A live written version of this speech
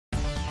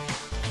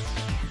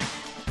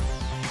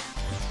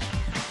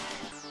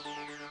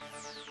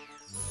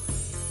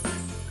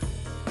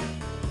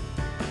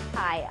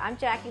Hi, I'm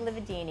Jaqui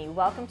Lividini.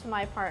 Welcome to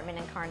my apartment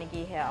in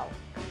Carnegie Hill.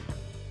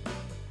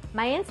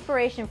 My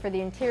inspiration for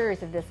the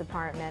interiors of this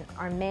apartment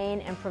are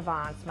Maine and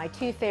Provence, my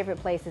two favorite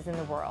places in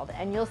the world,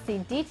 and you'll see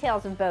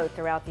details of both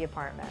throughout the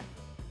apartment.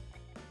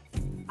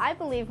 I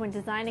believe when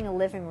designing a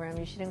living room,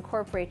 you should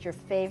incorporate your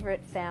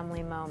favorite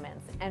family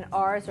moments, and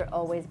ours are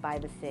always by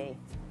the sea.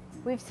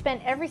 We've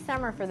spent every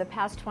summer for the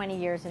past 20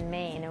 years in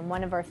Maine, and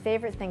one of our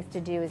favorite things to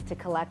do is to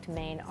collect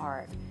Maine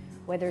art.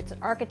 Whether it's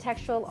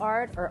architectural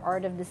art or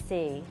art of the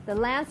sea. The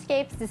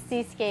landscapes, the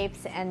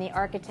seascapes, and the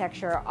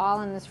architecture are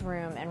all in this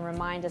room and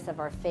remind us of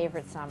our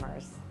favorite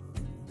summers.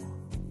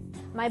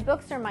 My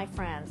books are my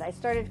friends. I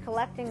started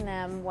collecting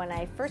them when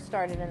I first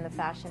started in the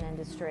fashion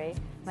industry.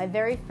 My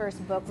very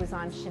first book was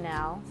on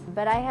Chanel,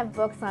 but I have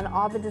books on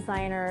all the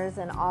designers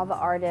and all the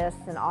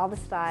artists and all the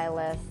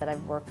stylists that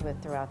I've worked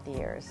with throughout the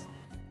years.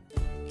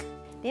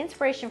 The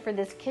inspiration for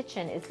this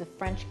kitchen is the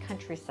French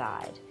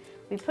countryside.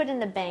 We put in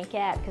the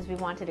banquette because we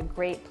wanted a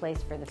great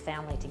place for the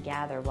family to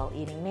gather while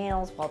eating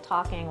meals, while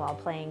talking, while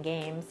playing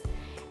games.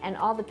 And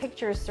all the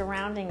pictures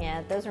surrounding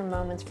it, those are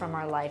moments from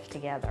our life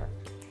together.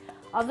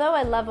 Although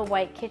I love a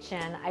white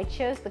kitchen, I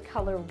chose the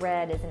color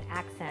red as an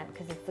accent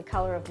because it's the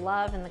color of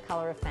love and the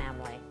color of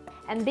family.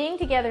 And being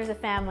together as a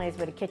family is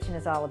what a kitchen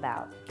is all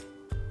about.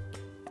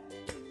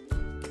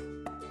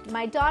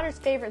 My daughter's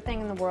favorite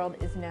thing in the world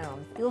is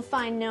gnomes. You'll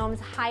find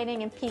gnomes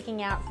hiding and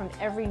peeking out from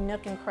every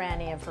nook and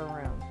cranny of her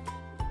room.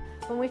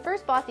 When we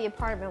first bought the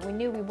apartment, we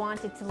knew we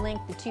wanted to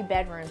link the two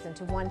bedrooms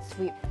into one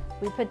suite.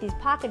 We put these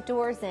pocket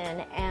doors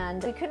in,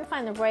 and we couldn't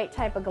find the right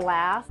type of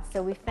glass,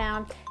 so we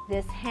found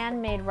this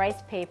handmade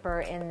rice paper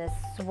in this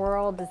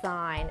swirl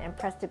design and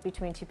pressed it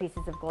between two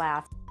pieces of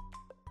glass.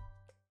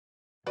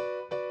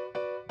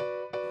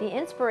 The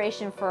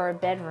inspiration for our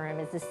bedroom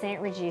is the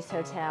St. Regis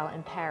Hotel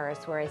in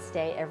Paris, where I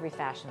stay every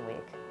fashion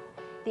week.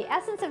 The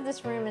essence of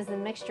this room is the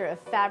mixture of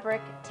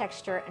fabric,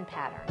 texture, and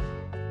pattern.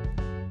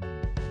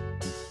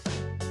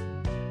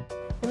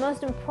 The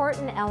most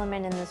important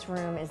element in this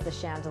room is the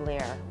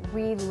chandelier.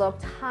 We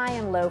looked high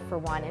and low for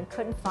one and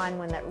couldn't find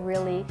one that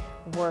really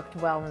worked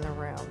well in the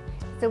room,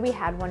 so we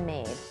had one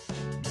made.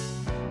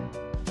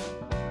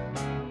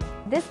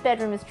 This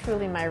bedroom is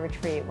truly my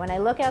retreat. When I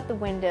look out the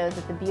windows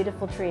at the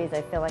beautiful trees,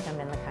 I feel like I'm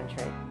in the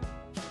country.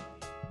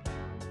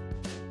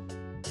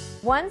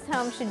 One's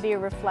home should be a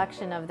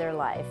reflection of their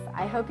life.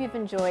 I hope you've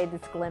enjoyed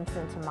this glimpse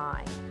into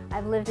mine.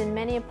 I've lived in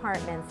many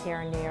apartments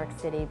here in New York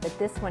City, but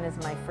this one is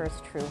my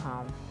first true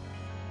home.